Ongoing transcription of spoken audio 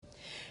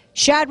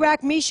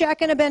Shadrach, Meshach,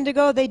 and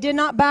Abednego, they did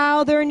not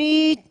bow their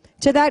knee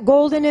to that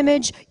golden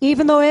image,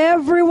 even though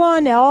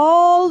everyone,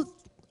 all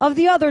of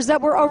the others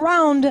that were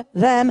around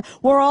them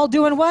were all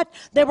doing what?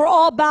 They were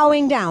all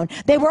bowing down.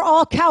 They were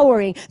all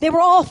cowering. They were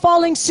all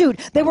falling suit.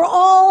 They were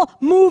all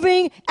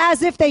moving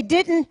as if they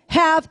didn't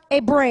have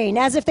a brain,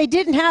 as if they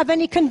didn't have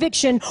any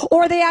conviction,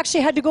 or they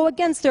actually had to go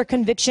against their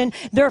conviction.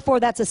 Therefore,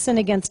 that's a sin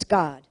against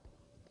God.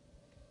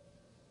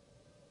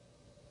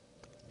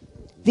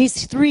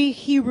 These 3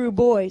 Hebrew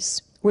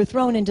boys were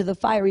thrown into the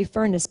fiery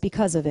furnace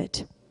because of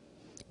it.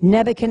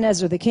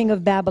 Nebuchadnezzar, the king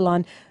of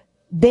Babylon,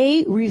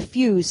 they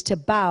refused to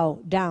bow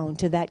down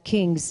to that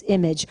king's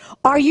image.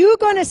 Are you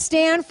going to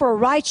stand for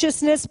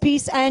righteousness,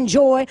 peace, and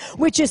joy,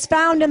 which is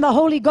found in the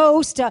Holy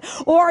Ghost?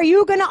 Or are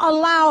you going to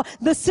allow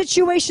the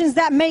situations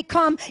that may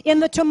come in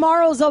the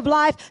tomorrows of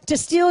life to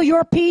steal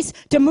your peace,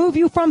 to move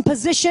you from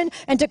position,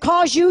 and to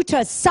cause you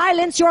to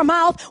silence your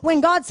mouth when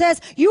God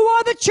says, you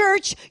are the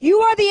church, you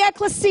are the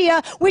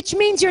ecclesia, which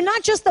means you're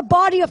not just the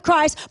body of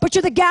Christ, but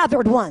you're the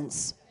gathered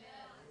ones.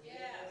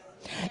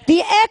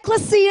 The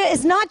ecclesia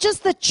is not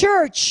just the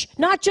church,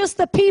 not just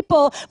the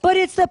people, but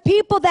it's the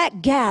people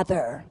that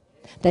gather.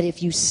 That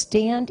if you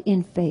stand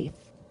in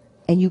faith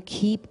and you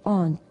keep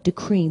on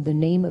decreeing the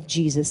name of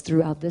Jesus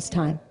throughout this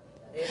time,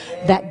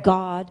 that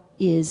God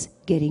is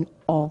getting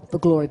all the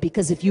glory.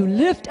 Because if you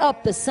lift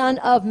up the Son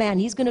of Man,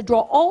 he's going to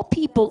draw all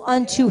people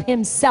unto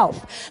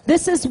himself.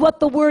 This is what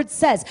the word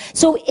says.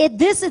 So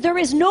there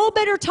is no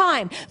better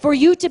time for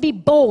you to be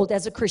bold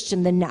as a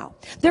Christian than now.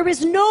 There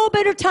is no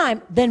better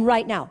time than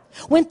right now.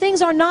 When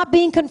things are not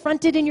being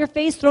confronted in your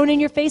face, thrown in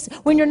your face,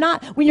 when you're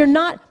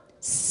not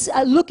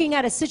looking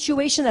at a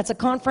situation that's a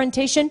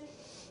confrontation,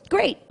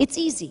 great, it's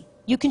easy.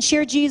 You can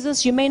share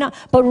Jesus, you may not.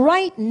 But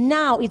right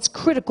now, it's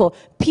critical.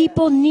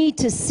 People need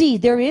to see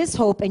there is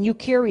hope and you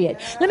carry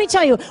it. Let me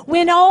tell you,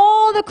 when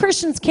all the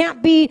Christians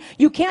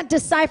you can't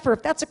decipher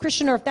if that's a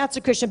Christian or if that's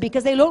a Christian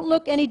because they don't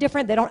look any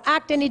different, they don't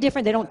act any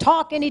different, they don't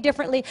talk any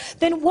differently,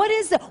 then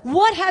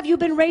what have you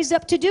been raised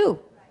up to do?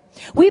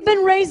 We've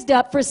been raised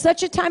up for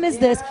such a time as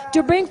this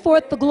to bring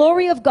forth the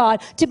glory of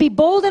God, to be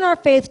bold in our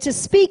faith, to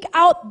speak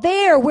out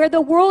there where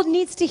the world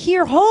needs to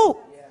hear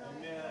hope.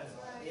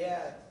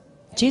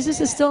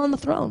 Jesus is still on the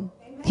throne.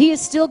 He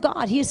is still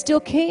God. He is still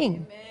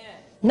King.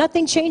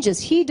 Nothing changes.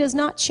 He does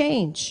not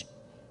change.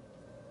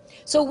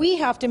 So we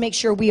have to make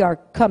sure we are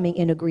coming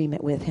in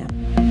agreement with him.